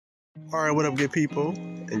Alright, what up good people?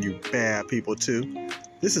 And you bad people too.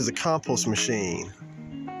 This is a compost machine.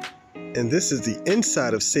 And this is the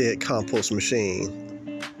inside of said compost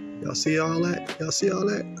machine. Y'all see all that? Y'all see all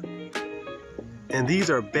that? And these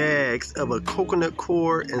are bags of a coconut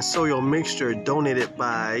coir and soil mixture donated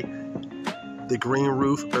by the Green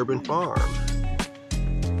Roof Urban Farm.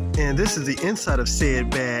 And this is the inside of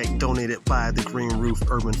said bag donated by the Green Roof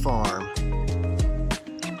Urban Farm.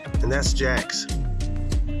 And that's Jack's.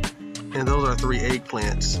 And those are 3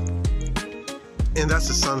 eggplants. And that's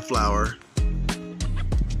a sunflower.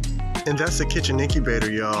 And that's a kitchen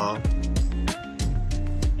incubator, y'all.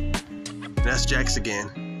 That's Jack's again.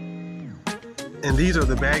 And these are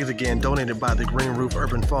the bags again donated by the Green Roof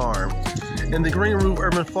Urban Farm. And the Green Roof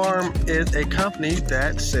Urban Farm is a company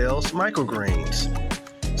that sells microgreens.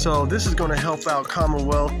 So this is going to help out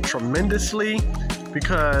Commonwealth tremendously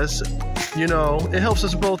because, you know, it helps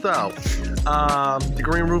us both out. The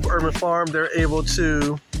Green Roof Urban Farm, they're able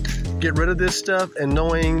to get rid of this stuff and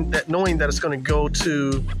knowing that it's going to go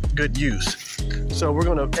to good use. So we're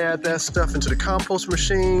going to add that stuff into the compost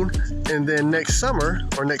machine, and then next summer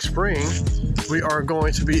or next spring, we are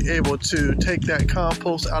going to be able to take that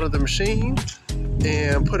compost out of the machine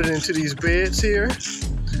and put it into these beds here.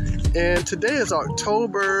 And today is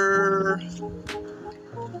October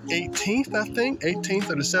 18th, I think, 18th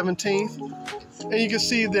or the 17th. And you can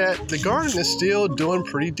see that the garden is still doing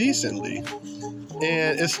pretty decently.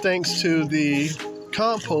 And it's thanks to the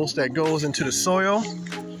compost that goes into the soil.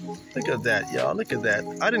 Look at that, y'all, look at that.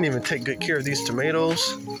 I didn't even take good care of these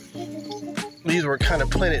tomatoes. These were kind of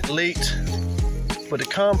planted late, but the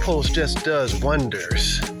compost just does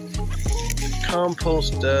wonders.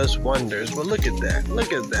 Compost does wonders. But look at that,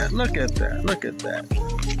 look at that, look at that, look at that.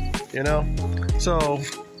 You know? So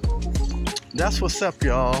that's what's up,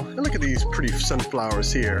 y'all. And look at these pretty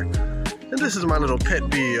sunflowers here. And this is my little pet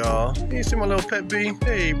bee, y'all. You see my little pet bee?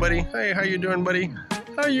 Hey, buddy. Hey, how you doing, buddy?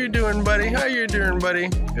 How you doing, buddy? How you doing, buddy?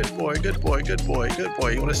 Good boy, good boy, good boy, good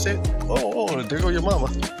boy. You want to sit? Oh, there go your mama.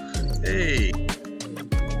 Hey.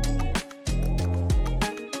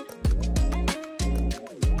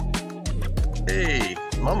 Hey,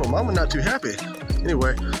 mama not too happy.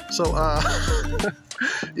 Anyway, so,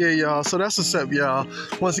 yeah, y'all, so that's what's up, y'all.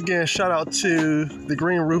 Once again, shout out to the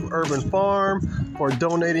Green Roof Urban Farm for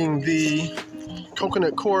donating the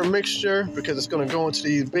coconut coir mixture because it's going to go into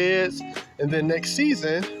these beds. And then next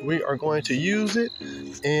season, we are going to use it.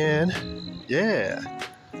 And yeah,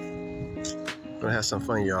 gonna have some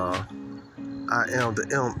fun, y'all. I am the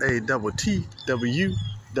MATTWOODS,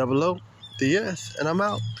 and I'm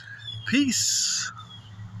out. Peace.